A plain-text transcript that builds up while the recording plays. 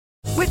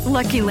With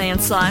Lucky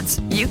Land Slots,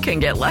 you can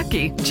get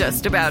lucky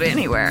just about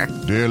anywhere.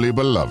 Dearly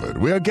beloved,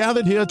 we are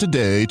gathered here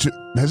today to...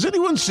 Has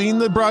anyone seen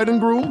the bride and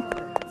groom?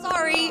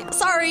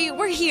 Sorry,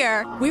 we're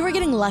here. We were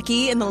getting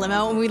lucky in the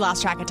limo and we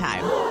lost track of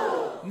time.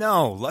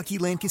 No, Lucky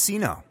Land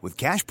Casino, with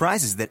cash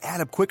prizes that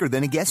add up quicker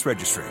than a guest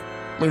registry.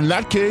 In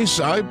that case,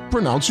 I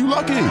pronounce you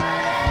lucky.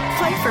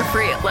 Play for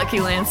free at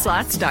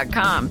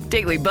LuckyLandSlots.com.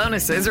 Daily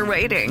bonuses are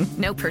waiting.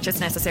 No purchase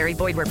necessary.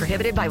 Void where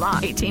prohibited by law.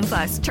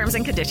 18+. Terms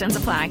and conditions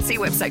apply. See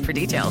website for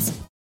details.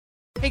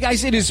 Hey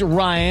guys, it is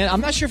Ryan.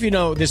 I'm not sure if you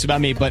know this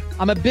about me, but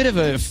I'm a bit of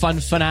a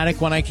fun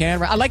fanatic when I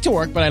can. I like to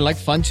work, but I like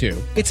fun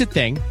too. It's a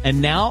thing. And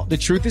now the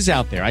truth is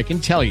out there. I can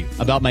tell you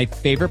about my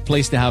favorite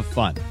place to have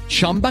fun.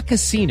 Chumba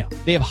Casino.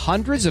 They have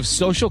hundreds of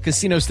social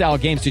casino style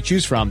games to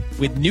choose from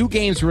with new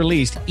games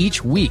released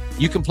each week.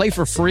 You can play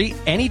for free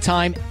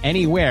anytime,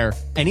 anywhere.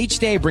 And each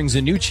day brings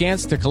a new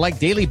chance to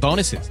collect daily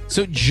bonuses.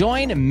 So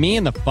join me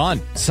in the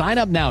fun. Sign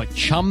up now at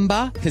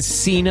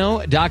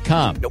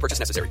ChumbaCasino.com. No purchase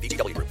necessary.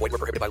 VGW Group. Void where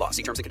prohibited by law.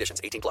 See terms and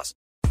conditions. 18+.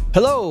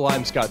 Hello,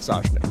 I'm Scott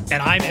Soshnick.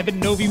 And I'm Evan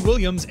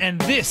Novi-Williams,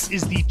 and this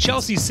is the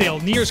Chelsea sale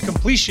nears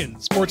completion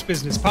sports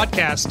business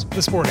podcast,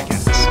 The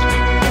Sporticast.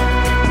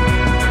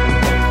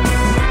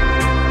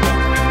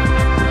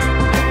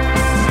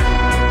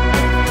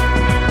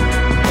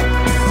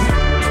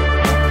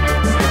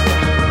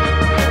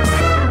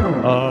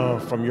 Oh,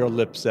 from your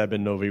lips,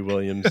 Evan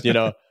Novi-Williams. You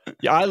know,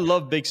 yeah, I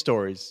love big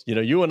stories. You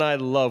know, you and I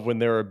love when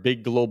there are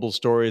big global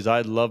stories. I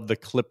love the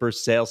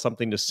Clippers sale,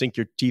 something to sink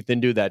your teeth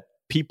into that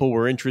people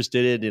were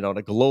interested in, you know, on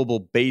a global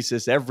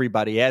basis,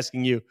 everybody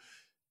asking you.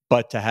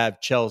 But to have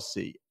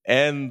Chelsea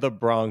and the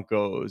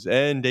Broncos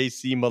and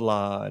AC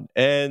Milan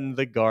and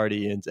the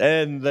Guardians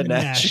and the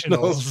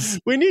Nationals,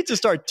 we need to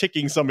start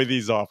ticking some of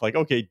these off. Like,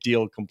 okay,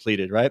 deal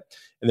completed, right?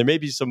 And there may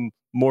be some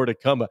more to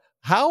come. But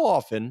how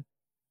often,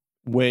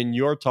 when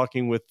you're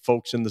talking with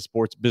folks in the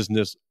sports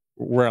business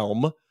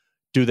realm,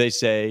 do they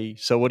say,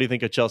 so what do you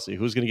think of Chelsea?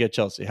 Who's going to get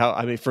Chelsea?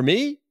 I mean, for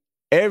me,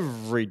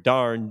 every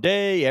darn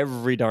day,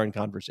 every darn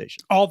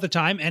conversation. All the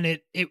time. And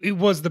it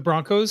was the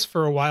Broncos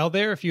for a while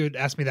there. If you had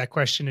asked me that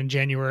question in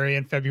January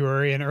and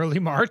February and early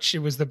March, it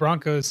was the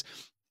Broncos.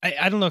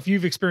 I don't know if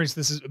you've experienced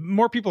this.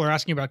 More people are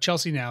asking about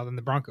Chelsea now than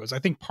the Broncos. I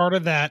think part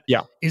of that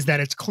is that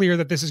it's clear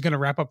that this is going to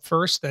wrap up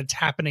first, that it's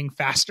happening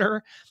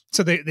faster.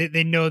 So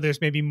they know there's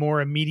maybe more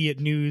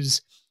immediate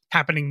news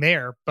happening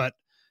there. But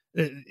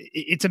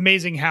it's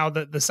amazing how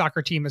the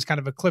soccer team has kind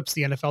of eclipsed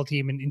the NFL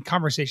team in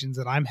conversations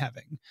that I'm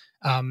having.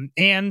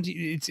 And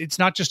it's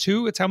not just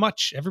who, it's how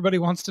much. Everybody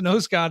wants to know,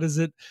 Scott, is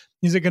it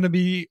going to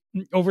be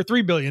over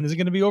 3 billion? Is it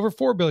going to be over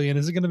 4 billion?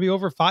 Is it going to be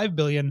over 5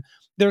 billion?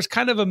 There's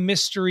kind of a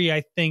mystery,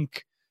 I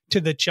think, to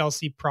the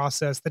Chelsea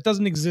process that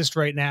doesn't exist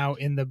right now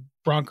in the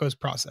Broncos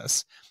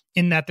process,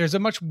 in that there's a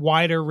much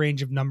wider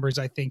range of numbers,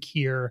 I think,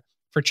 here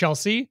for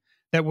Chelsea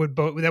that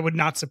would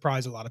not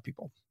surprise a lot of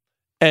people.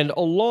 And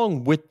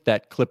along with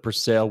that Clipper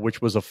sale,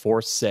 which was a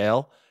forced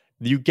sale,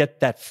 you get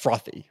that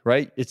frothy,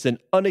 right? It's an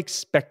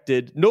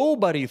unexpected.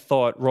 Nobody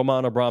thought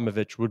Roman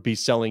Abramovich would be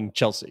selling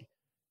Chelsea.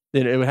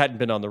 It hadn't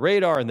been on the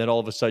radar. And then all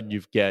of a sudden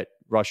you get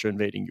Russia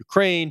invading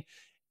Ukraine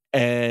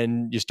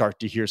and you start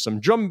to hear some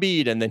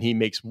drumbeat. And then he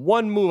makes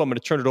one move. I'm going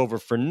to turn it over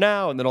for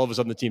now. And then all of a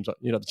sudden the team's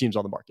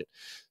on the market.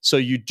 So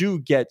you do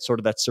get sort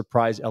of that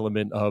surprise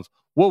element of,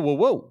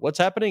 whoa, what's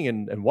happening?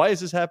 And why is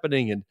this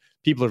happening? And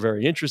people are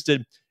very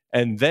interested.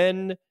 And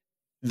then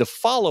the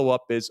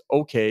follow-up is,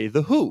 okay,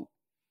 the who.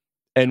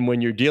 And when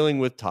you're dealing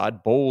with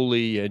Todd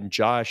Boehly and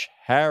Josh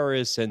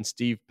Harris and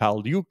Steve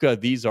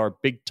Pagliuca, these are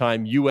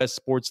big-time U.S.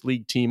 Sports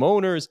League team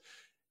owners,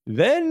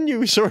 then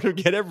you sort of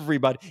get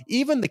everybody,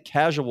 even the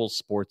casual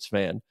sports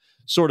fan,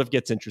 sort of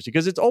gets interested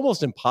because it's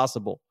almost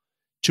impossible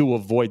to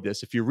avoid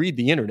this. If you read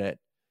the internet,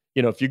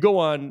 you know, if you go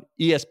on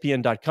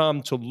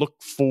ESPN.com to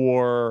look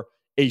for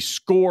a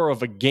score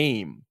of a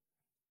game,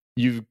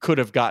 you could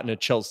have gotten a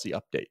Chelsea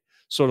update.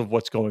 Sort of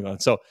what's going on.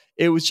 So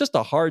it was just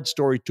a hard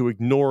story to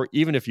ignore,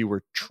 even if you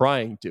were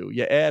trying to.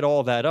 You add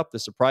all that up, the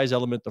surprise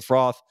element, the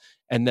froth,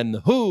 and then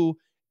the who,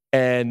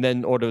 and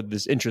then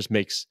this interest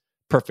makes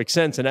perfect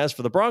sense. And as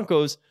for the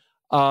Broncos,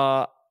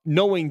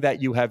 knowing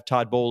that you have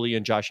Todd Boehly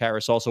and Josh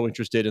Harris also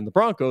interested in the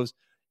Broncos,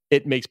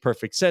 it makes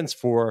perfect sense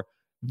for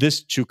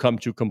this to come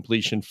to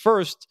completion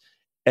first.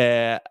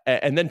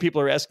 And then people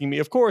are asking me,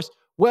 of course,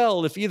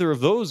 well, if either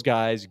of those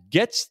guys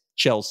gets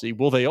Chelsea,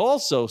 will they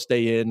also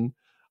stay in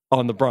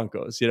on the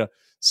Broncos? You know,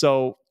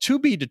 so to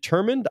be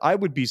determined. I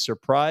would be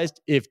surprised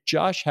if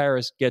Josh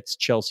Harris gets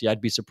Chelsea. I'd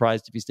be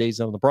surprised if he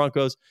stays on the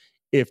Broncos.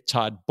 If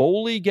Todd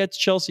Boehly gets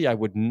Chelsea, I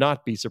would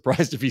not be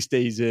surprised if he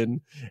stays in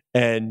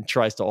and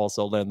tries to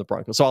also land the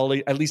Broncos. So I'll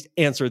at least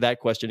answer that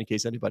question in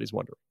case anybody's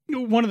wondering.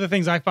 One of the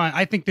things I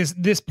think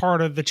this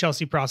part of the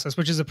Chelsea process,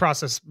 which is a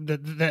process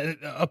that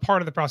a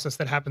part of the process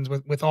that happens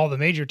with all the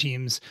major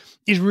teams,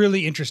 is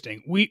really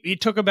interesting. It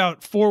took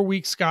about 4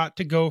 weeks, Scott,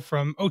 to go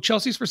from,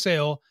 Chelsea's for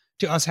sale,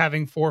 to us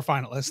having 4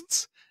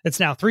 finalists. It's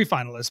now 3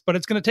 finalists, but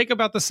it's going to take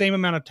about the same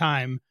amount of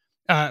time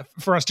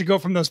for us to go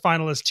from those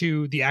finalists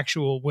to the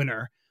actual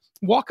winner.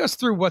 Walk us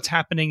through what's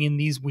happening in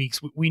these weeks.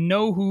 We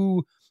know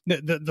who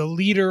the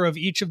leader of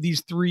each of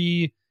these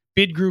three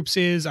bid groups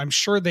is. I'm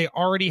sure they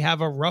already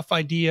have a rough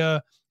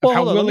idea of Well,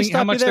 how hold on. Let me willing, how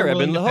stop you much there, they're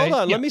willing Evan. to pay.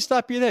 Hold on. Yeah. Let me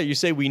stop you there. You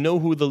say we know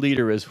who the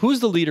leader is. Who's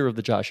the leader of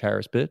the Josh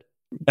Harris bid?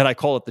 And I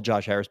call it the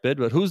Josh Harris bid,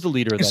 but who's the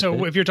leader of that So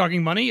bid? if you're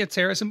talking money, it's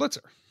Harris and Blitzer,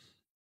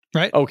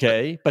 right?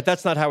 Okay, but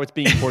that's not how it's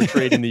being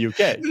portrayed in the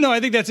UK. No,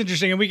 I think that's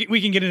interesting, and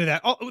we can get into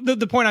that.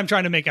 The point I'm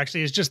trying to make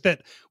actually is just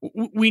that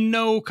we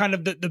know kind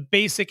of the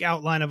basic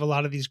outline of a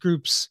lot of these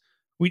groups.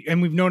 We've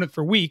known it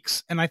for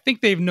weeks, and I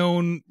think they've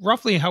known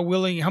roughly how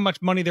much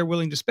money they're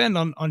willing to spend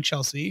on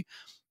Chelsea.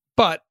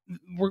 But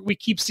we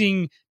keep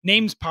seeing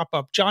names pop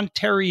up. John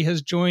Terry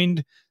has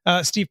joined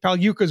Steve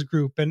Pagliuca's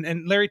group,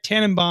 and Larry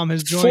Tannenbaum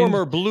has joined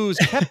Former Blues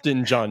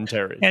captain John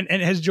Terry, and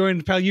has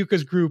joined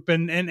Pagliuca's group,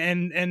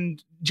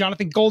 and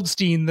Jonathan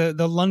Goldstein,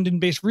 the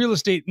London-based real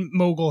estate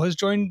mogul, has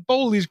joined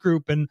Bowley's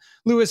group, and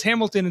Lewis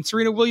Hamilton and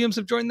Serena Williams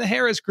have joined the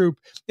Harris group.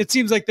 It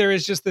seems like there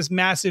is just this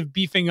massive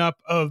beefing up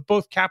of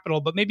both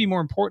capital, but maybe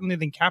more importantly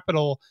than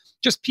capital,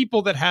 just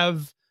people that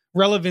have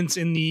relevance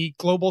in the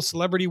global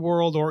celebrity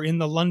world or in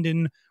the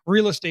London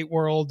real estate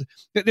world.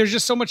 There's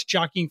just so much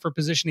jockeying for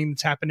positioning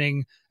that's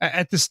happening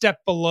at the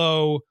step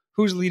below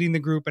who's leading the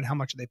group and how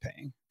much are they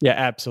paying. Yeah,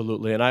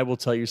 absolutely. And I will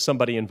tell you,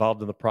 somebody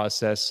involved in the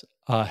process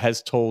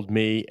has told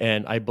me,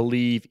 and I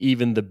believe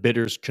even the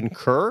bidders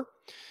concur,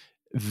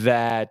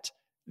 that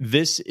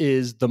this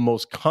is the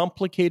most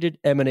complicated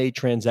M&A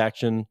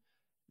transaction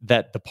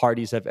that the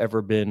parties have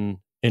ever been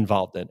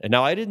involved in. And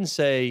now I didn't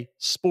say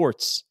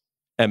sports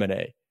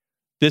M&A.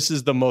 This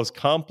is the most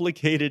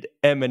complicated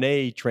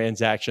M&A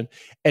transaction.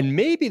 And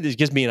maybe this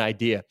gives me an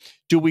idea.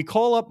 Do we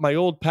call up my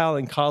old pal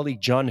and colleague,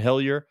 John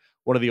Hellier,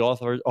 one of the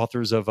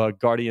authors of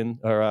Guardian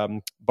or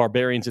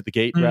Barbarians at the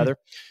Gate, rather,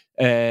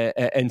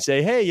 and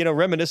say, hey,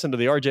 reminiscent of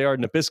the RJR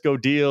Nabisco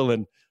deal.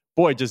 And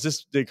boy, does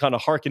this kind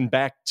of harken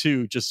back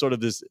to just sort of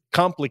this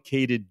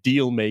complicated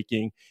deal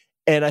making.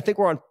 And I think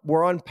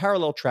we're on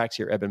parallel tracks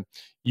here, Evan.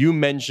 You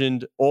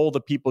mentioned all the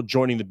people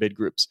joining the bid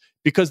groups,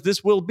 because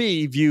this will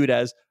be viewed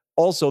as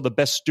also the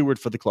best steward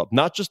for the club,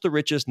 not just the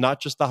richest, not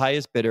just the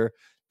highest bidder.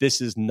 This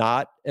is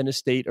not an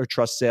estate or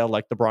trust sale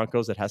like the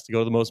Broncos that has to go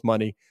to the most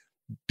money.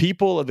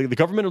 People, the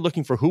government are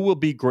looking for who will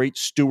be great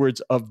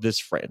stewards of this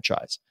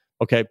franchise.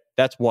 Okay,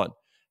 that's one.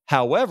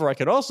 However, I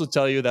can also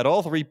tell you that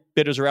all three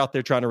bidders are out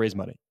there trying to raise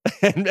money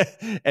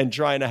and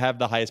trying to have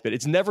the highest bid.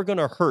 It's never going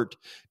to hurt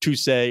to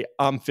say,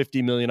 I'm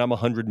 50 million, I'm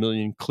 100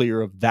 million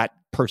clear of that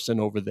person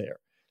over there.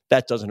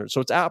 That doesn't hurt. So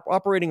it's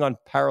operating on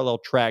parallel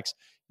tracks.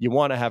 You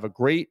want to have a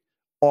great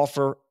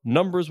offer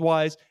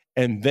numbers-wise,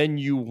 and then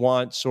you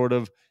want sort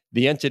of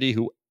the entity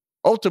who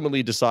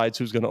ultimately decides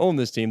who's going to own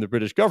this team, the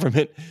British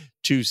government,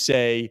 to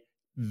say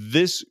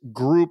this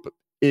group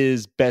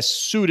is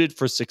best suited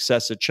for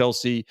success at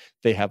Chelsea.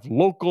 They have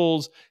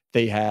locals,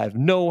 they have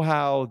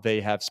know-how,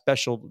 they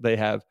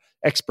have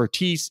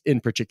expertise in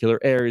particular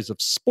areas of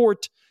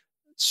sport.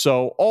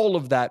 So all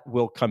of that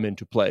will come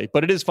into play.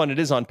 But it is fun. It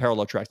is on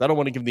parallel tracks. I don't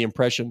want to give the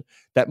impression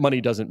that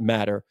money doesn't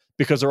matter,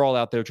 because they're all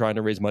out there trying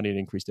to raise money and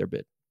increase their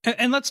bid.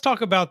 And let's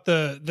talk about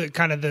the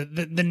kind of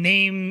the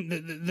name,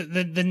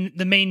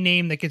 the main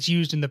name that gets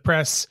used in the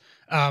press.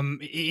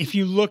 If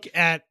you look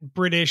at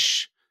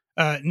British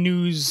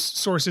news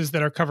sources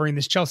that are covering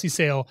this Chelsea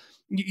sale,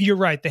 you're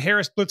right. The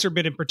Harris Blitzer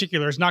bid in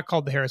particular is not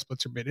called the Harris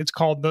Blitzer bid. It's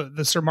called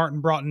the Sir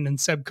Martin Broughton and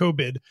Seb Coe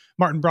bid.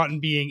 Martin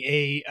Broughton being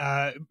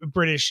a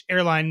British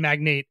airline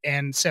magnate,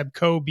 and Seb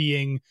Coe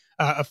being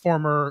a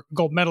former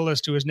gold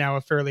medalist who is now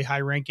a fairly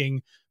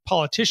high-ranking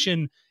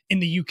politician in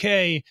the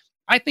UK.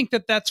 I think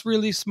that's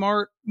really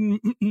smart.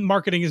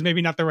 Marketing is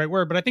maybe not the right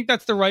word, but I think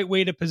that's the right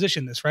way to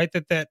position this, right?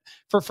 That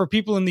for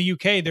people in the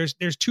UK,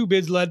 there's two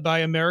bids led by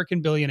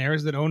American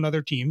billionaires that own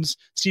other teams,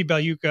 Steve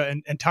Pagliuca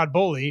and Todd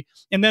Bowley.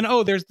 And then,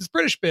 there's this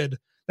British bid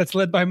that's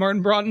led by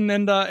Martin Broughton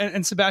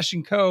and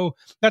Sebastian Coe.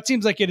 That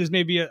seems like it is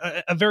maybe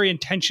a very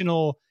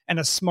intentional and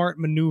a smart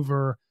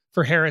maneuver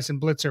for Harris and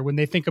Blitzer when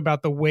they think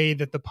about the way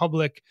that the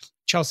public,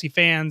 Chelsea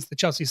fans, the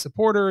Chelsea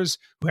supporters,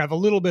 who have a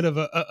little bit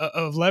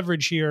of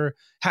leverage here,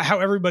 how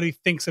everybody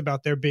thinks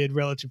about their bid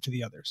relative to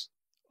the others.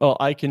 Well,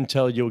 I can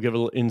tell you'll give a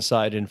little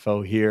inside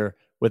info here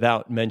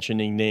without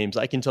mentioning names.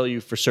 I can tell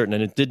you for certain,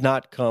 and it did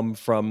not come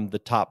from the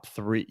top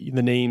three,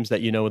 the names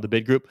that you know in the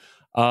bid group.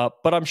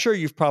 But I'm sure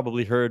you've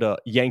probably heard a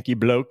Yankee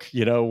bloke,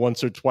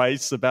 once or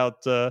twice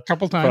about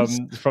couple times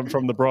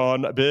from the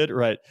Braun bid,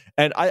 right?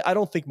 And I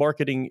don't think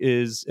marketing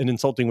is an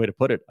insulting way to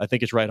put it. I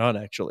think it's right on,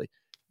 actually.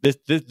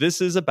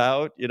 This is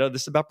about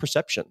this is about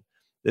perception.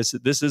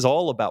 This is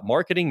all about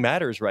marketing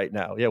matters right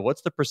now. Yeah,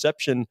 what's the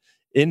perception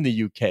in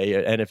the UK?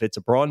 And if it's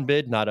a Braun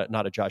bid, not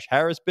a Josh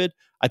Harris bid,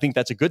 I think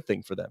that's a good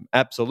thing for them.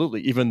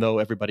 Absolutely, even though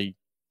everybody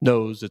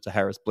knows it's a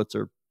Harris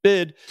Blitzer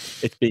bid,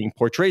 it's being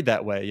portrayed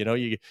that way.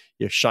 You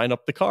shine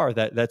up the car,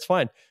 that's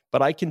fine.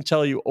 But I can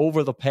tell you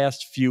over the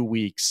past few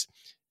weeks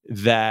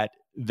that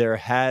there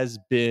has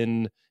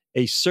been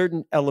a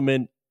certain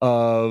element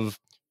of,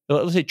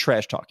 let's say,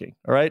 trash talking.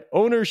 All right,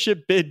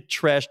 ownership bid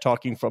trash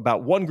talking from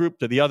about one group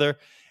to the other,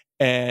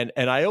 and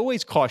I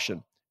always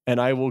caution,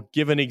 and I will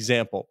give an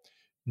example.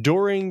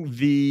 During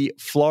the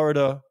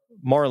Florida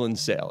Marlins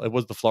sale. It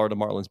was the Florida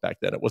Marlins back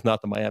then. It was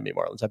not the Miami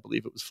Marlins. I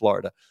believe it was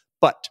Florida.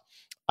 But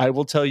I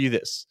will tell you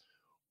this.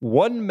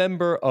 One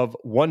member of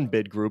one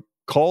bid group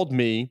called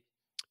me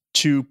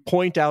to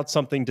point out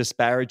something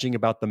disparaging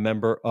about the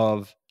member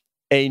of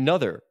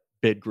another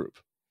bid group.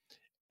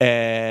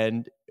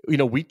 And,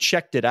 we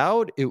checked it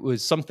out. It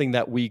was something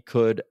that we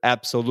could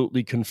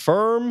absolutely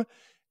confirm.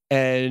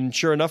 And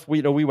sure enough,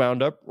 we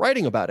wound up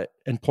writing about it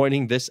and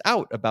pointing this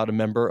out about a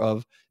member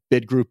of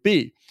bid group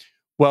B.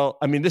 Well,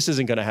 I mean, this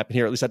isn't going to happen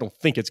here. At least I don't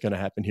think it's going to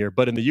happen here.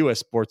 But in the U.S.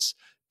 sports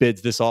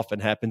bids, this often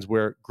happens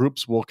where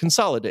groups will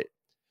consolidate.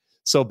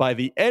 So by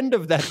the end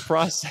of that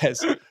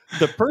process,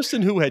 the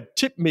person who had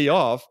tipped me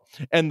off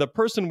and the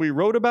person we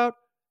wrote about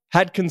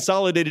had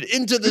consolidated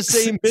into the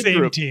same bid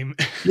group. Team.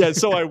 Yeah,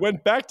 so I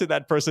went back to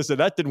that person and said,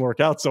 that didn't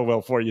work out so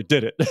well for you,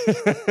 did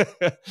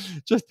it?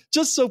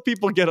 just so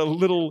people get a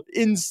little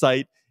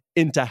insight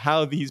into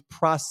how these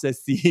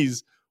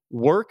processes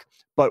work.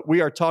 But we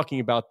are talking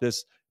about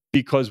this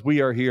because we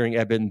are hearing,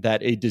 Eben,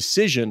 that a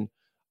decision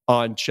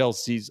on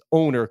Chelsea's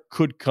owner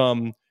could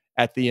come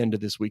at the end of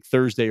this week,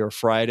 Thursday or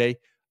Friday.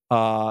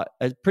 A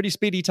pretty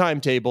speedy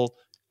timetable,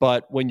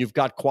 but when you've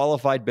got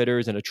qualified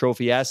bidders and a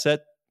trophy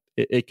asset,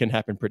 it can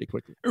happen pretty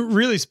quickly.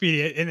 Really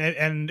speedy,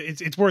 and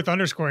it's worth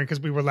underscoring because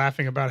we were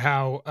laughing about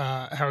how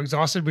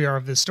exhausted we are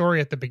of this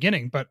story at the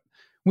beginning. But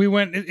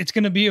it's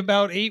going to be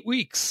about 8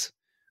 weeks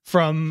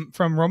from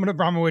Roman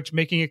Abramovich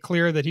making it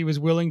clear that he was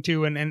willing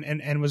to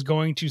and was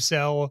going to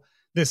sell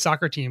this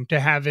soccer team to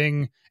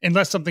having,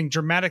 unless something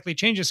dramatically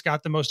changes,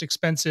 Scott, the most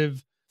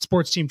expensive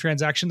sports team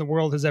transaction the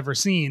world has ever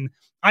seen.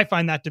 I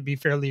find that to be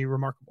fairly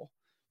remarkable.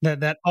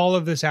 That all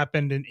of this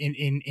happened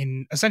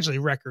in essentially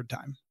record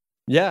time.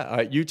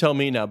 Yeah, you tell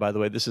me now, by the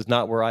way. This is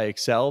not where I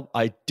excel.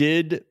 I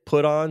did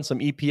put on some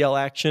EPL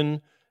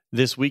action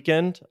this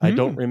weekend. I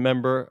don't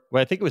remember.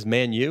 Well, I think it was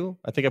Man U.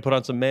 I think I put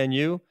on some Man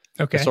U.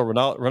 Okay. I saw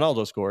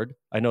Ronaldo scored.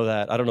 I know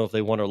that. I don't know if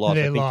they won or lost.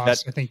 They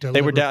lost. I think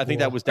they were down. I think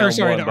that was down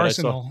one. To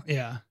Arsenal.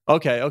 Yeah.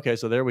 Okay.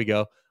 So there we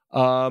go.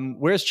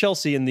 Where's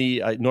Chelsea in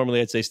the? Normally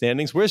I'd say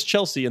standings. Where's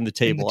Chelsea in the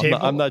table?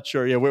 I'm not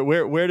sure. Yeah.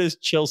 Where does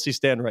Chelsea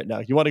stand right now?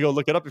 You want to go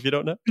look it up if you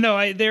don't know?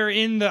 No, they're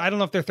in the. I don't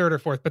know if they're third or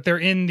fourth, but they're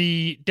in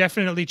the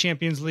definitely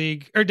Champions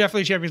League, but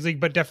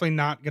definitely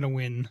not going to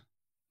win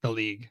the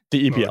league.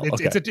 The EPL.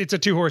 It's a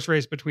 2-horse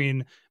race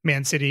between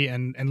Man City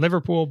and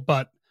Liverpool,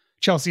 but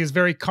Chelsea is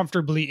very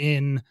comfortably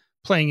in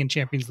playing in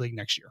Champions League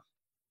next year.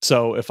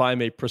 So if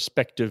I'm a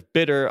prospective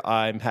bidder,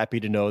 I'm happy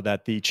to know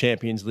that the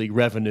Champions League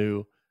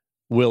revenue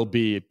will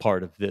be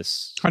part of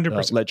this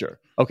 100%.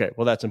 Ledger. Okay,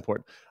 well, that's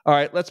important. All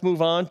right, let's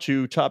move on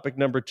to topic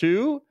number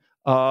 2.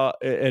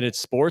 And it's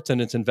sports and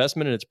it's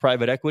investment and it's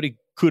private equity.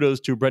 Kudos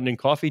to Brendan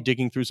Coffey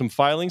digging through some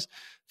filings.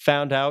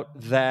 Found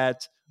out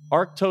that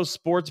Arctos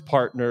Sports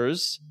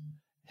Partners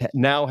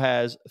now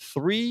has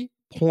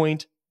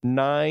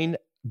 $3.9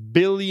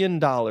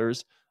 billion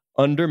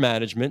under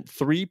management,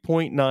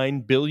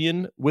 $3.9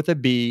 billion with a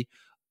B,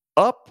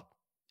 up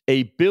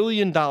 $1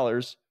 billion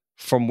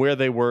from where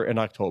they were in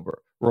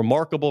October.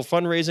 Remarkable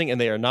fundraising,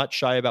 and they are not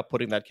shy about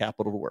putting that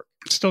capital to work.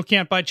 Still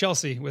can't buy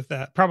Chelsea with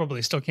that.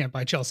 Probably still can't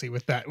buy Chelsea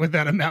with that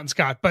amount,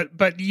 Scott.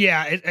 But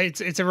yeah,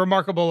 it's a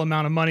remarkable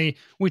amount of money.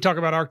 We talk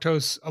about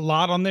Arctos a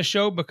lot on this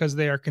show because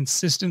they are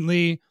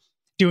consistently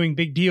doing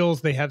big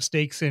deals. They have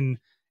stakes in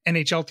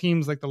NHL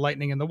teams like the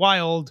Lightning and the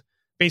Wild,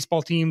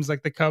 baseball teams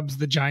like the Cubs,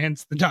 the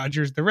Giants, the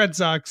Dodgers, the Red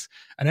Sox,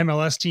 an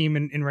MLS team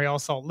in Real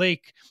Salt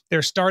Lake.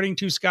 They're starting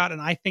to, Scott,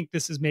 and I think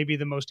this is maybe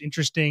the most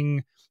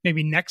interesting,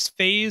 maybe next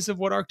phase of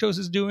what Arctos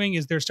is doing,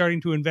 is they're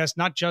starting to invest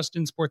not just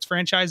in sports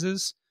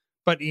franchises,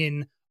 but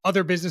in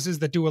other businesses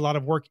that do a lot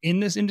of work in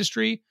this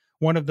industry.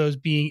 One of those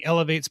being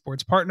Elevate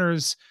Sports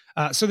Partners.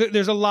 So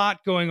there's a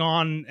lot going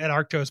on at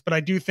Arctos, but I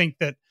do think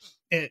that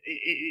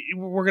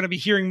we're going to be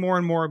hearing more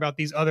and more about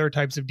these other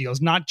types of deals,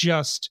 not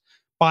just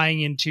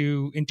buying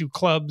into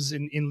clubs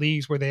in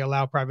leagues where they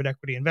allow private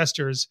equity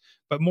investors,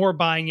 but more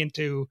buying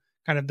into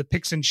kind of the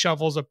picks and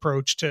shovels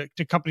approach to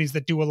companies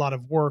that do a lot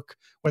of work,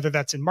 whether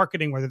that's in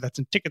marketing, whether that's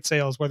in ticket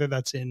sales, whether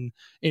that's in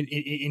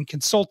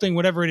consulting,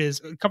 whatever it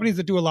is, companies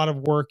that do a lot of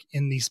work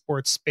in the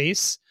sports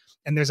space.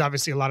 And there's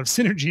obviously a lot of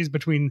synergies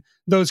between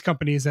those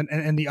companies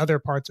and the other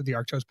parts of the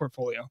Arctos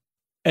portfolio.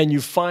 And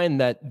you find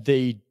that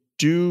they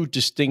do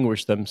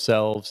distinguish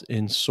themselves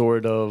in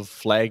sort of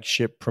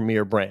flagship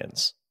premier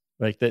brands.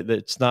 Like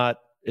it's not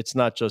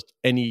just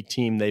any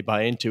team they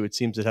buy into. It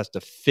seems it has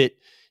to fit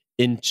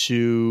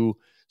into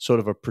sort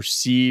of a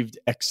perceived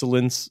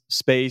excellence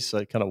space,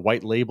 like kind of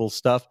white label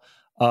stuff.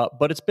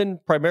 But it's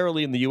been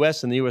primarily in the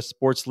U.S. and the U.S.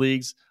 sports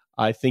leagues.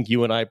 I think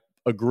you and I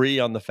agree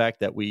on the fact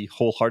that we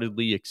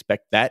wholeheartedly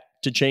expect that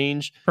to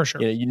change. For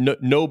sure.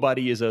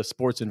 Nobody is a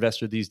sports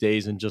investor these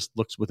days and just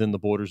looks within the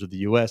borders of the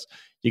U.S.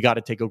 You got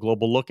to take a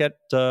global look at,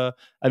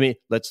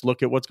 let's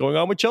look at what's going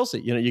on with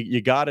Chelsea.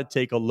 You got to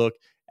take a look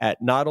at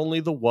not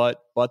only the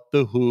what, but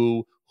the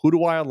who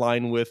do I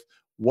align with?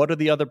 What are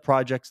the other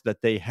projects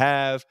that they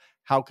have?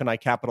 How can I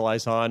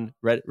capitalize on?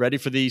 Ready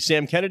for the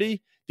Sam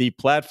Kennedy? The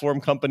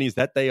platform companies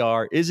that they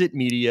are. Is it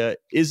media?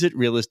 Is it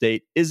real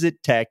estate? Is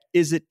it tech?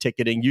 Is it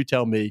ticketing? You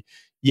tell me.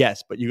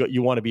 yes, but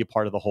you want to be a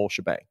part of the whole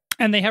shebang.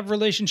 And they have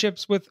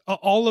relationships with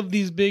all of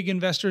these big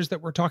investors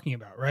that we're talking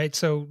about, right?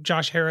 So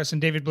Josh Harris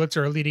and David Blitzer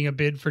are leading a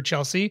bid for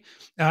Chelsea.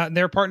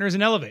 They're partners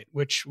in Elevate,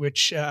 which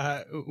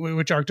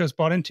Arctos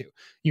bought into.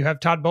 You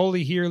have Todd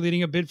Boehly here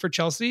leading a bid for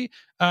Chelsea.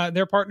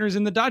 They're partners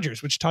in the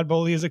Dodgers, which Todd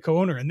Boehly is a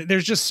co-owner. And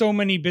there's just so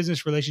many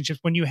business relationships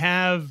when you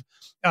have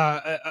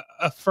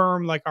a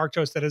firm like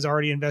Arctos that has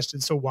already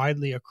invested so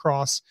widely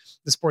across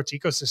the sports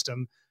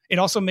ecosystem. It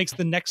also makes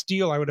the next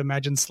deal, I would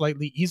imagine,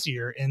 slightly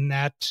easier in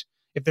that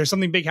if there's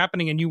something big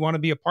happening and you want to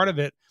be a part of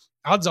it,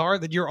 odds are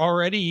that you're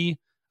already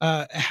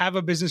have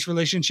a business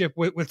relationship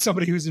with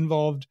somebody who's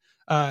involved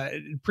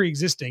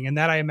pre-existing. And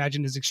that, I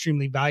imagine, is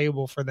extremely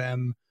valuable for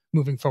them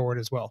moving forward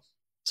as well.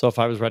 So if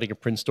I was writing a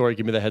print story,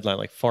 give me the headline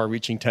like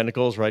far-reaching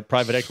tentacles, right?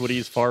 Private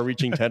equities,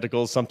 far-reaching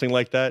tentacles, something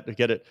like that. To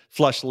get it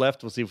flush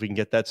left. We'll see if we can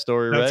get that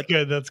story read.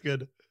 That's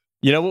good.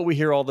 You know what we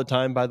hear all the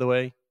time, by the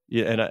way?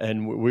 Yeah,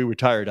 and we were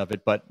tired of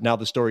it, but now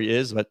the story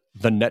is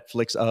the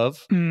Netflix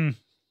of.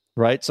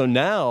 Right. So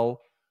now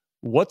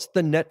what's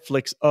the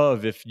Netflix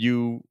of if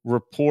you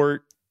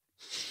report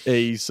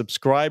a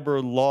subscriber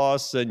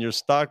loss and your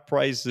stock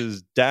price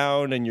is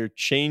down and you're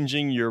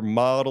changing your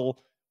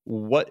model?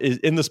 What is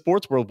in the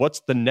sports world?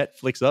 What's the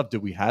Netflix of? Do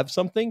we have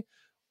something?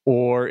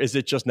 Or is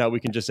it just now we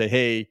can just say,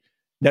 hey,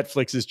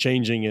 Netflix is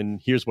changing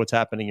and here's what's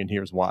happening and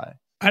here's why?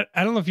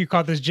 I don't know if you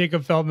caught this.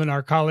 Jacob Feldman,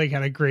 our colleague,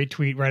 had a great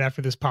tweet right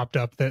after this popped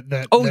up.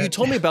 You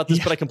told me about this,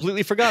 but I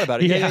completely forgot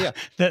about it. Yeah.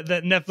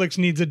 That Netflix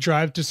needs a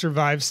Drive to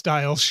Survive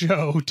style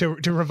show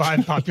to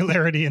revive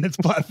popularity in its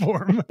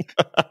platform,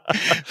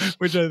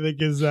 which I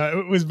think is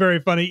was very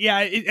funny.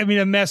 Yeah,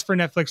 a mess for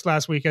Netflix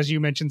last week, as you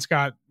mentioned.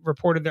 Scott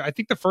reported that I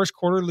think the first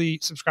quarterly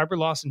subscriber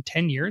loss in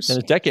 10 years, in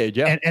a decade,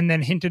 yeah, and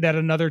then hinted at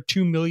another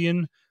 2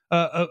 million.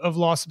 Of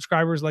lost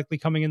subscribers likely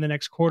coming in the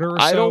next quarter or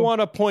so. I don't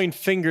want to point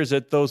fingers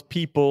at those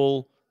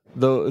people,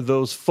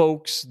 those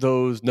folks,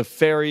 those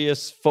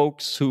nefarious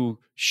folks who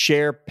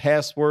share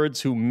passwords,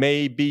 who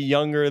may be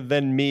younger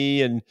than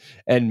me and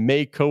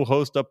may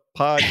co-host a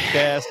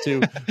podcast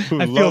who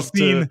love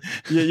to.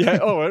 Yeah.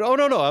 Oh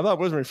no, I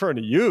wasn't referring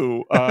to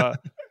you.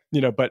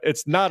 But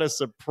it's not a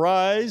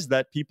surprise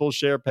that people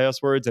share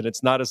passwords, and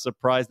it's not a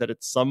surprise that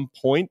at some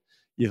point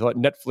you thought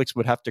Netflix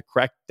would have to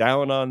crack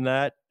down on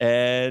that.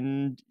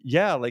 And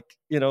yeah, like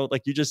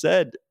you just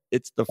said,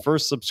 it's the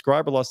first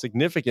subscriber loss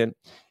significant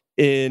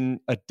in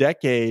a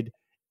decade.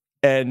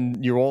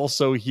 And you're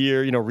also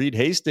here, Reed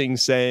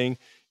Hastings saying,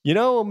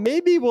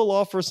 maybe we'll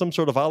offer some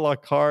sort of a la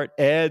carte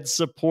ad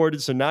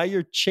supported. So now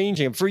you're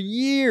changing. For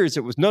years,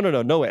 it was no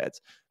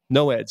ads,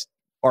 no ads.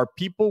 Are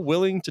people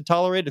willing to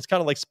tolerate? It's kind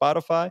of like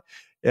Spotify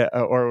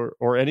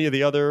or any of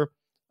the other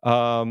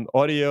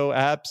audio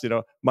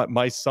apps.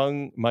 My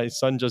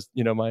son just,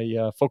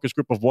 my focus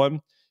group of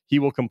one, he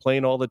will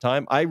complain all the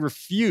time. I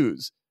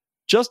refuse,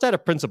 just out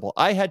of principle.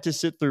 I had to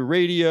sit through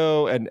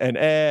radio and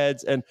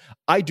ads, and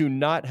I do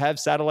not have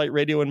satellite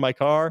radio in my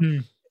car.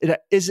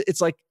 It's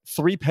like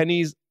 3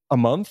 pennies a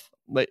month.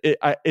 Like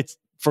it's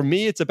for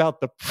me, it's about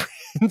the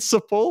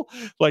principle.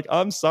 Like,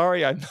 I'm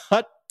sorry, I'm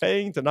not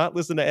paying to not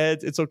listen to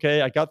ads. It's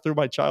okay. I got through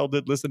my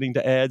childhood listening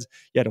to ads.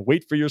 You had to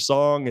wait for your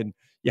song, and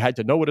you had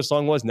to know what a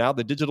song was. Now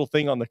the digital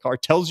thing on the car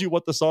tells you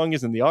what the song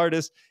is and the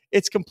artist.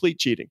 It's complete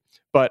cheating.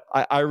 But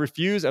I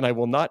refuse, and I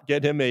will not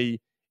get him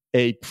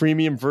a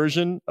premium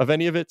version of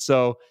any of it.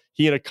 So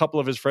he and a couple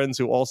of his friends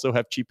who also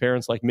have cheap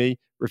parents like me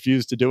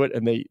refuse to do it,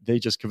 and they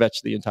just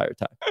kvetch the entire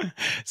time.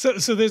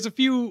 So there's a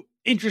few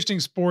interesting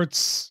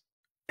sports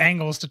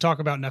angles to talk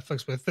about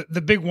Netflix with.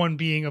 The big one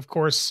being, of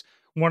course,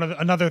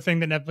 another thing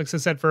that Netflix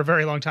has said for a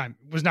very long time,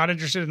 was not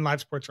interested in live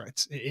sports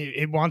rights.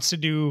 It wants to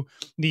do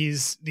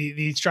these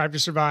Drive to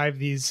Survive,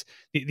 these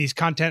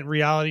content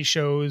reality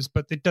shows,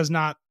 but it does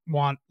not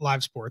want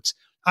live sports.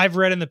 I've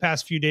read in the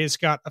past few days,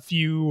 Scott, a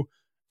few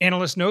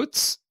analyst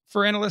notes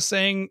for analysts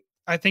saying,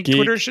 I think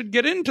Twitter should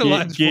get into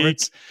live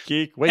sports.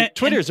 Wait,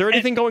 Twitter, is there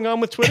anything going on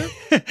with Twitter?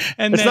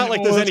 And it's then, not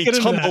like there's any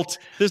tumult.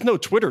 There's no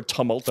Twitter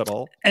tumult at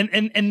all.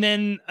 And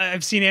then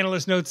I've seen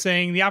analyst notes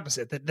saying the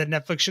opposite, that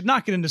Netflix should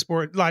not get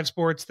into live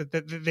sports, that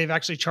they've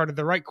actually charted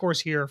the right course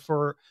here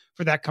for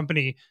that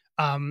company.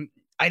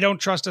 I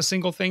don't trust a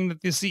single thing that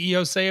the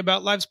CEOs say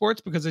about live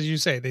sports, because, as you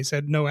say, they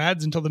said no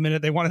ads until the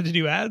minute they wanted to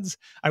do ads.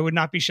 I would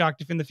not be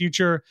shocked if in the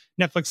future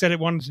Netflix said it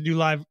wanted to do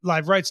live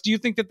rights. Do you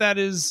think that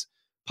is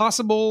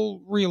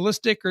possible,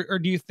 realistic, or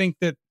do you think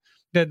that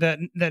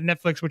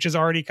Netflix, which has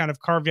already kind of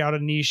carved out a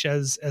niche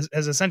as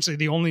essentially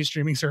the only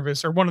streaming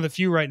service, or one of the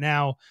few right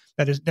now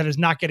that is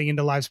not getting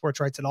into live sports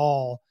rights at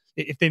all,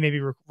 if they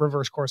maybe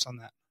reverse course on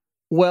that?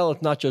 Well,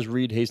 it's not just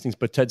Reed Hastings,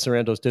 but Ted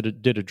Sarandos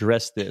did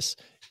address this.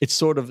 It's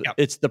sort of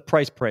It's the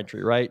price per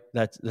entry, right?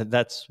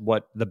 That's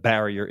what the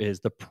barrier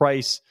is. The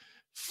price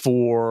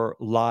for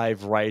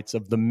live rights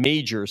of the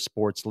major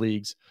sports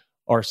leagues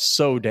are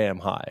so damn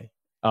high.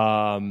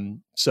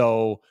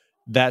 So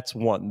that's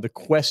one. The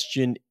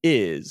question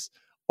is,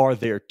 are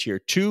there tier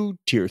 2,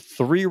 tier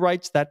 3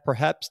 rights that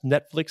perhaps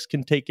Netflix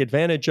can take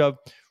advantage of?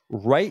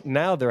 Right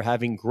now, they're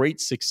having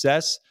great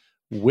success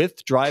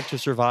with Drive to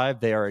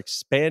Survive. They are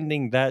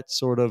expanding that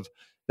sort of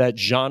that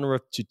genre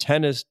to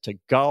tennis, to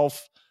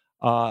golf,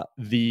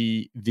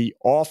 the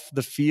off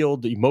the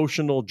field, the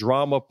emotional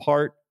drama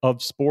part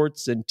of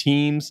sports and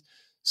teams.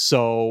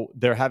 So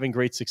they're having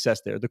great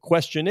success there. The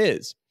question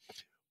is,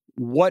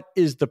 what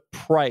is the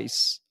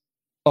price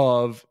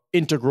of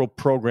integral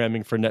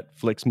programming for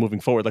Netflix moving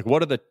forward? Like,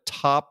 what are the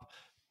top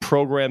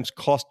programs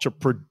cost to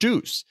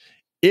produce?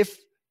 If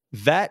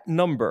that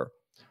number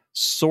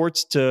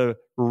sorts to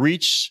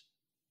reach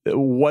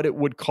what it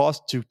would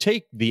cost to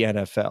take the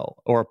NFL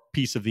or a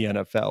piece of the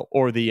NFL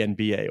or the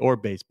NBA or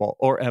baseball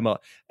or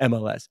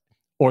MLS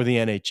or the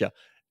NHL,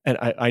 and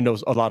I know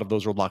a lot of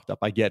those are locked up,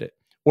 I get it,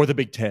 or the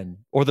Big Ten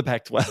or the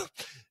Pac-12,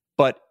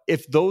 but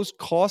if those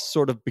costs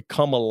sort of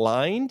become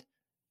aligned,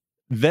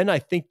 then I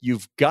think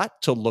you've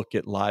got to look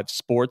at live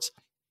sports,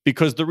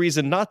 because the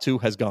reason not to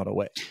has gone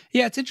away.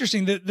 Yeah, it's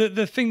interesting.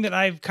 The thing that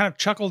I've kind of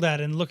chuckled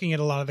at and looking at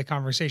a lot of the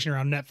conversation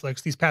around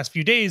Netflix these past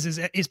few days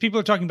is people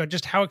are talking about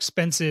just how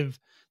expensive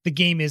the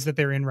game is that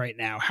they're in right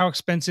now, how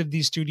expensive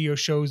these studio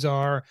shows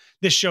are.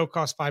 This show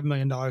costs $5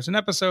 million an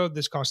episode.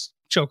 This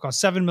show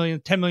costs $7 million,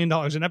 $10 million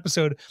an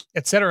episode,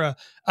 etc.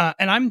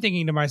 And I'm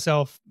thinking to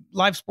myself,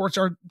 live sports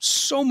are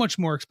so much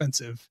more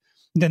expensive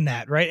than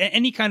that, right?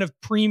 Any kind of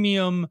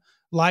premium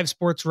live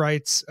sports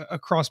rights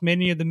across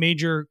many of the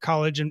major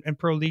college and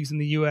pro leagues in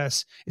the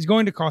US is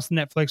going to cost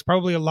Netflix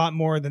probably a lot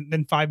more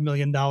than $5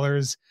 million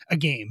a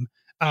game.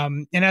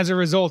 And as a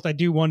result, I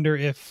do wonder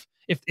if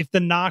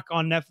the knock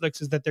on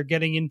Netflix is that they're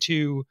getting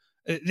into,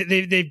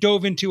 they've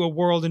dove into a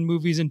world in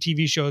movies and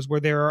TV shows where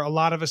there are a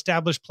lot of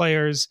established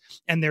players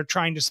and they're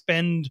trying to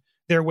spend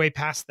their way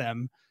past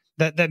them.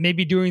 That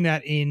maybe doing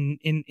that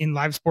in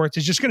live sports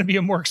is just going to be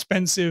a more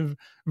expensive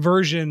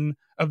version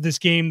of this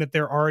game that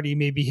they're already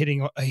maybe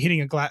hitting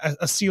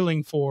a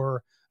ceiling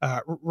for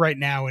right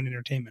now in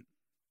entertainment.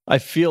 I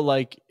feel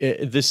like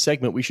this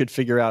segment we should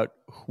figure out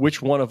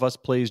which one of us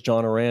plays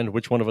John Oran,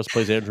 which one of us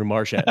plays Andrew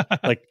Marchand.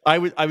 Like I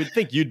would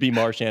think you'd be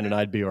Marchand and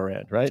I'd be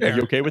Oran, right? Fair. Are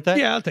you okay with that?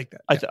 Yeah, I'll take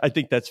that. Yeah. I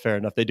think that's fair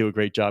enough. They do a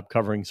great job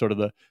covering sort of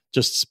the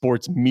just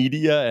sports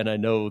media, and I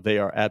know they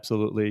are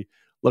absolutely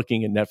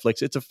looking at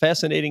Netflix. It's a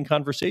fascinating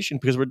conversation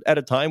because we're at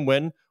a time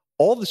when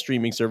all the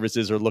streaming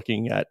services are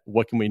looking at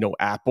what can we know,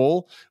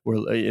 Apple,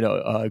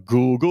 or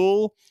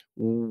Google,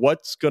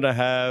 what's going to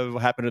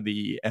happen to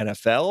the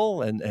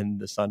NFL and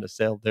the son to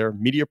sell their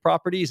media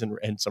properties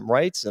and some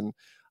rights. And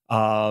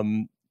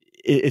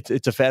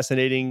it's a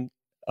fascinating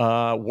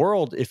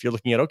world if you're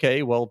looking at,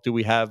 okay, well, do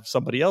we have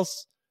somebody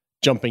else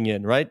jumping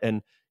in, right?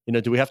 And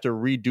do we have to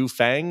redo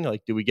Fang?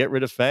 Like, do we get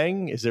rid of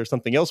Fang? Is there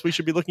something else we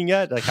should be looking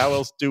at? Like, how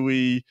else do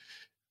we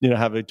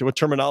what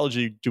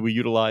terminology do we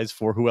utilize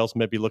for who else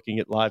might be looking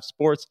at live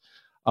sports?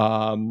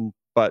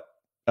 But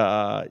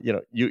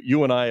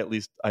you and I, at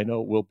least I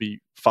know, will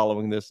be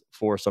following this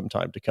for some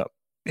time to come.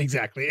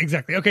 Exactly.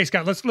 Okay,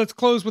 Scott, let's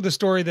close with a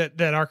story that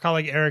our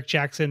colleague Eric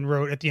Jackson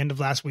wrote at the end of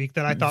last week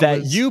that I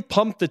thought you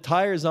pumped the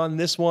tires on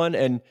this one,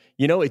 and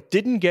it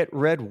didn't get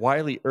read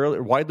widely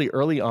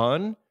early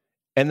on.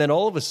 And then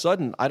all of a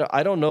sudden,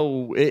 I don't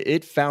know,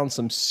 it found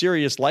some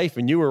serious life.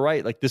 And you were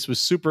right. Like, this was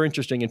super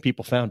interesting and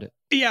people found it.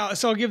 Yeah.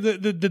 So I'll give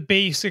the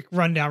basic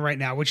rundown right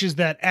now, which is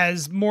that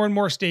as more and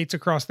more states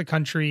across the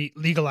country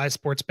legalize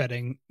sports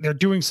betting, they're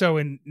doing so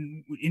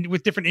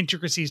with different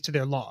intricacies to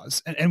their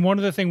laws. And one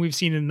of the things we've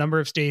seen in a number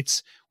of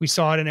states, we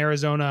saw it in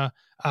Arizona.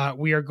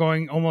 We are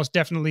going almost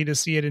definitely to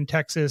see it in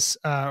Texas.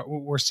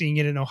 We're seeing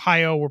it in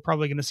Ohio. We're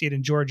probably going to see it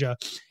in Georgia,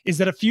 is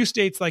that a few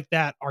states like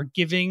that are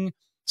giving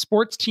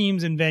sports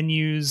teams and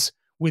venues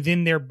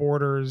within their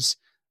borders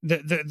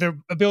the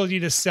ability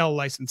to sell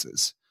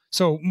licenses.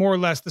 So more or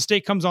less, the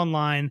state comes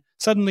online.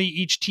 Suddenly,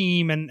 each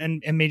team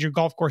and major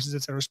golf courses,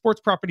 et cetera, sports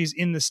properties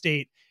in the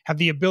state have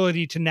the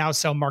ability to now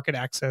sell market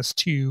access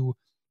to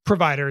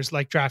providers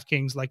like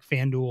DraftKings, like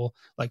FanDuel,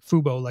 like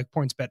Fubo, like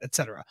PointsBet, et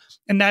cetera.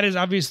 And that is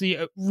obviously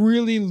a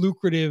really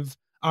lucrative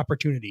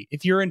opportunity.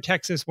 If you're in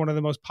Texas, one of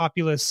the most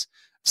populous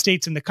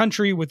states in the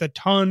country with a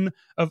ton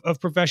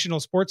of professional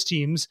sports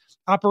teams,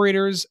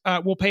 operators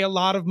will pay a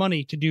lot of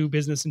money to do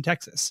business in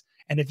Texas.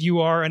 And if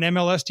you are an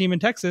MLS team in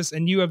Texas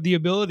and you have the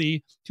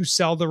ability to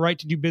sell the right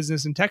to do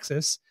business in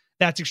Texas,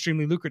 that's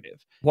extremely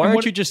lucrative. Why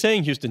aren't you just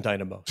saying Houston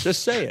Dynamo?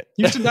 Just say it.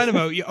 Houston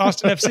Dynamo,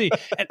 Austin FC.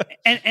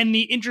 And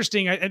the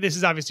interesting, this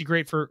is obviously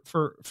great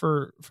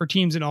for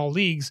teams in all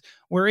leagues.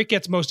 Where it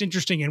gets most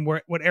interesting, and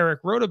what Eric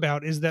wrote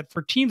about, is that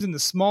for teams in the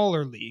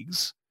smaller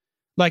leagues,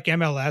 like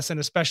MLS and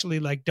especially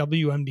like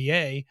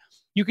WNBA,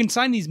 you can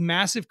sign these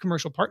massive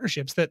commercial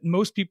partnerships that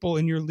most people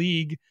in your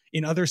league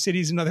in other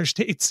cities and other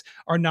states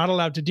are not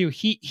allowed to do.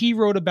 He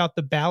wrote about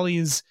the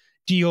Bally's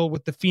deal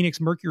with the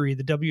Phoenix Mercury,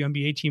 the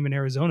WNBA team in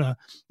Arizona.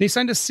 They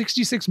signed a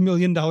 $66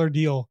 million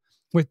deal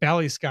with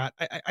Bally's, Scott.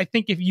 I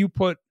think if you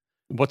put...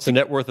 What's the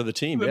net worth of the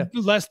team? Yeah.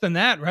 Less than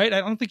that, right?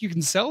 I don't think you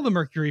can sell the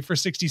Mercury for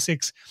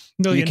 $66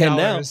 million. You can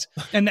now.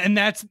 And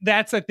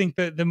that's I think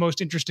the most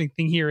interesting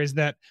thing here is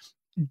that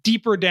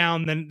deeper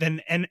down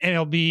than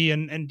MLB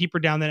and deeper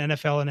down than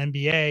NFL and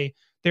NBA,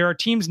 there are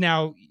teams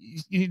now,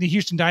 the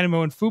Houston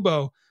Dynamo and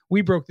Fubo,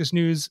 we broke this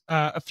news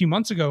a few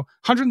months ago,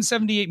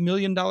 $178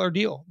 million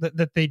deal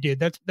that they did.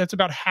 That's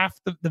about half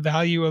the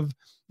value of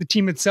the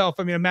team itself.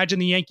 I mean, imagine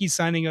the Yankees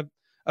signing a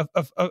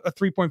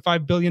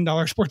 $3.5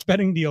 billion sports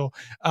betting deal.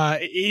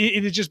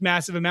 It is just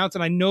massive amounts.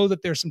 And I know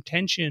that there's some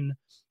tension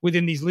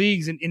within these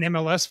leagues. In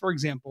MLS, for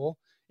example,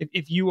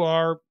 if you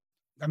are,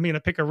 I'm going to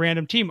pick a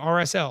random team,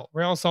 RSL,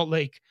 Real Salt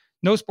Lake,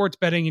 no sports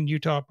betting in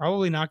Utah,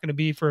 probably not going to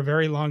be for a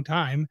very long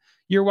time.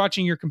 You're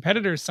watching your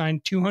competitors sign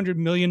 $200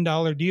 million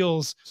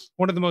deals,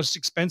 one of the most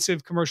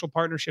expensive commercial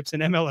partnerships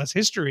in MLS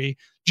history,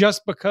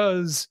 just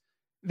because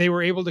they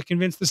were able to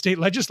convince the state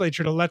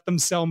legislature to let them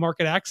sell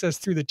market access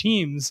through the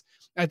teams.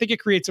 I think it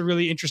creates a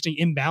really interesting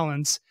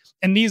imbalance.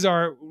 And these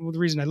are the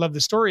reason I love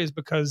this story is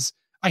because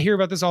I hear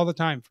about this all the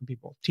time from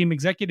people, team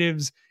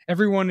executives,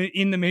 everyone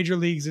in the major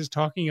leagues is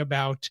talking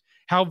about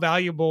how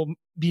valuable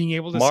being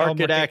able to sell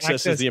market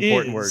access is the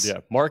important word. Yeah.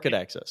 Market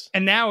access.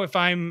 And now if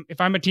I'm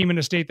a team in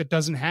a state that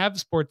doesn't have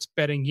sports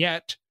betting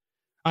yet,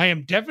 I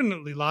am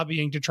definitely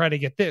lobbying to try to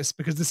get this,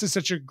 because this is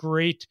such a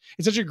great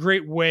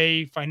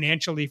way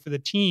financially for the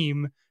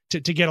team to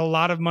get a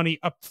lot of money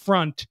up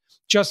front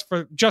just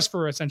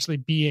for essentially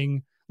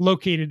being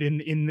located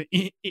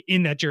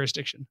in that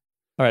jurisdiction.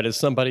 All right. As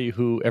somebody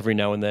who every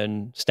now and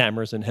then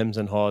stammers and hems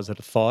and haws at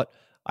a thought,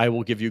 I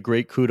will give you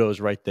great kudos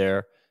right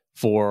there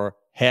for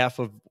half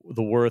of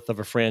the worth of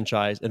a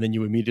franchise, and then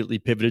you immediately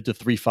pivoted to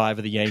 3-5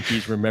 of the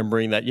Yankees,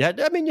 remembering that you had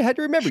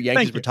to remember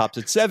Yankees were tops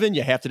at 7.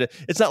 You have to.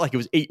 It's not like it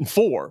was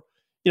 8-4.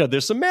 You know,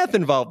 there's some math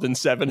involved in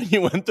 7, and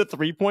you went to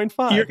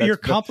 3.5. You're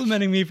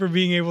complimenting me for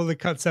being able to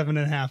cut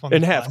 7.5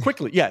 in half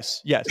quickly.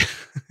 Yes.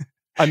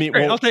 I mean,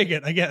 Great, I'll take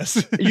it, I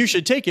guess. You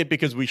should take it,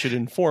 because we should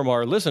inform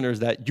our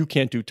listeners that you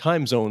can't do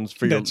time zones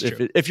for your.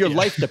 If your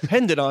life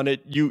depended on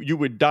it, you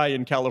would die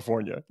in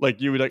California. Like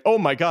you would oh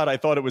my God, I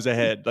thought it was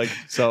ahead. Like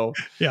so.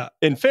 Yeah.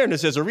 In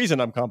fairness, there's a reason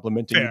I'm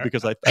complimenting you,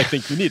 because I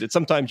think you need it.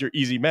 Sometimes your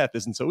easy math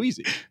isn't so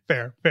easy.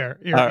 Fair.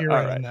 You're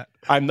right on that.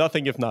 I'm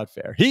nothing if not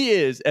fair. He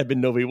is Eben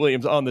Novi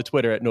Williams on the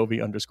Twitter at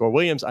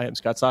Novi_Williams. I am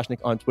Scott Soshnick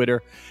on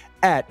Twitter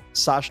at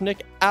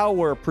Soshnick.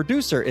 Our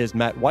producer is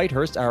Matt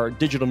Whitehurst. Our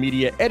digital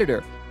media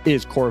editor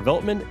is Cora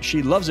Veltman.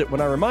 She loves it when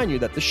I remind you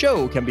that the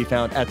show can be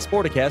found at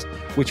Sporticast,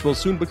 which will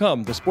soon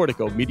become the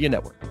Sportico Media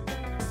Network.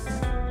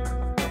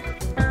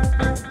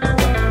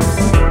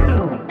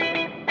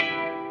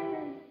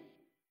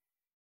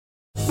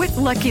 With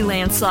Lucky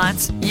Land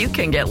Slots, you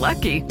can get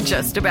lucky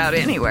just about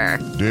anywhere.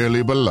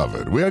 Dearly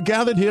beloved, we are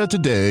gathered here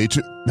today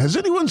to... Has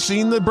anyone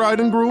seen the bride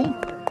and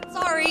groom?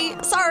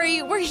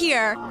 Sorry, we're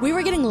here. We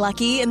were getting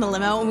lucky in the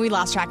limo and we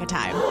lost track of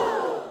time.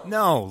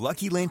 No,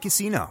 Lucky Land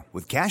Casino,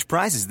 with cash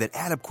prizes that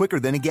add up quicker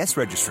than a guest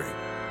registry.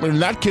 In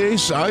that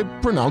case, I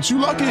pronounce you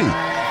lucky.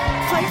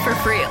 Play for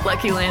free at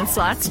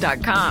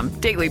LuckyLandSlots.com.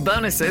 Daily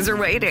bonuses are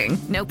waiting.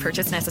 No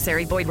purchase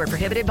necessary. Void where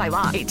prohibited by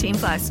law.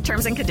 18+.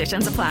 Terms and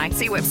conditions apply.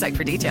 See website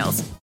for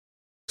details.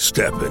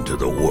 Step into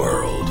the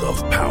world of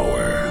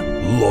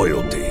power,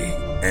 loyalty,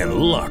 and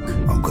luck.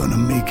 I'm gonna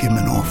make him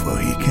an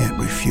offer he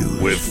can't refuse.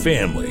 With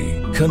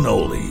family,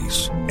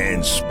 cannolis,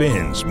 and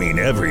spins mean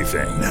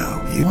everything.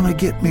 Now, you wanna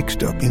get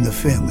mixed up in the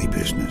family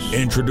business.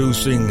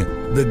 Introducing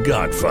The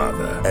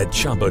Godfather at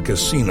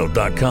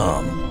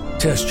ChumbaCasino.com.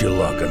 Test your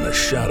luck in the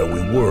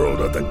shadowy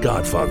world of The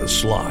Godfather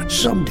slot.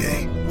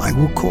 Someday, I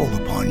will call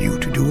upon you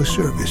to do a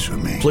service for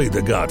me. Play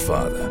The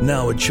Godfather,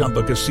 now at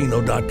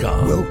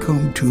ChumbaCasino.com.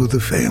 Welcome to the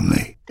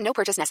family. No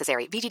purchase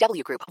necessary.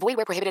 VGW Group. Void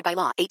where prohibited by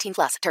law.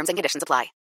 18+. Terms and conditions apply.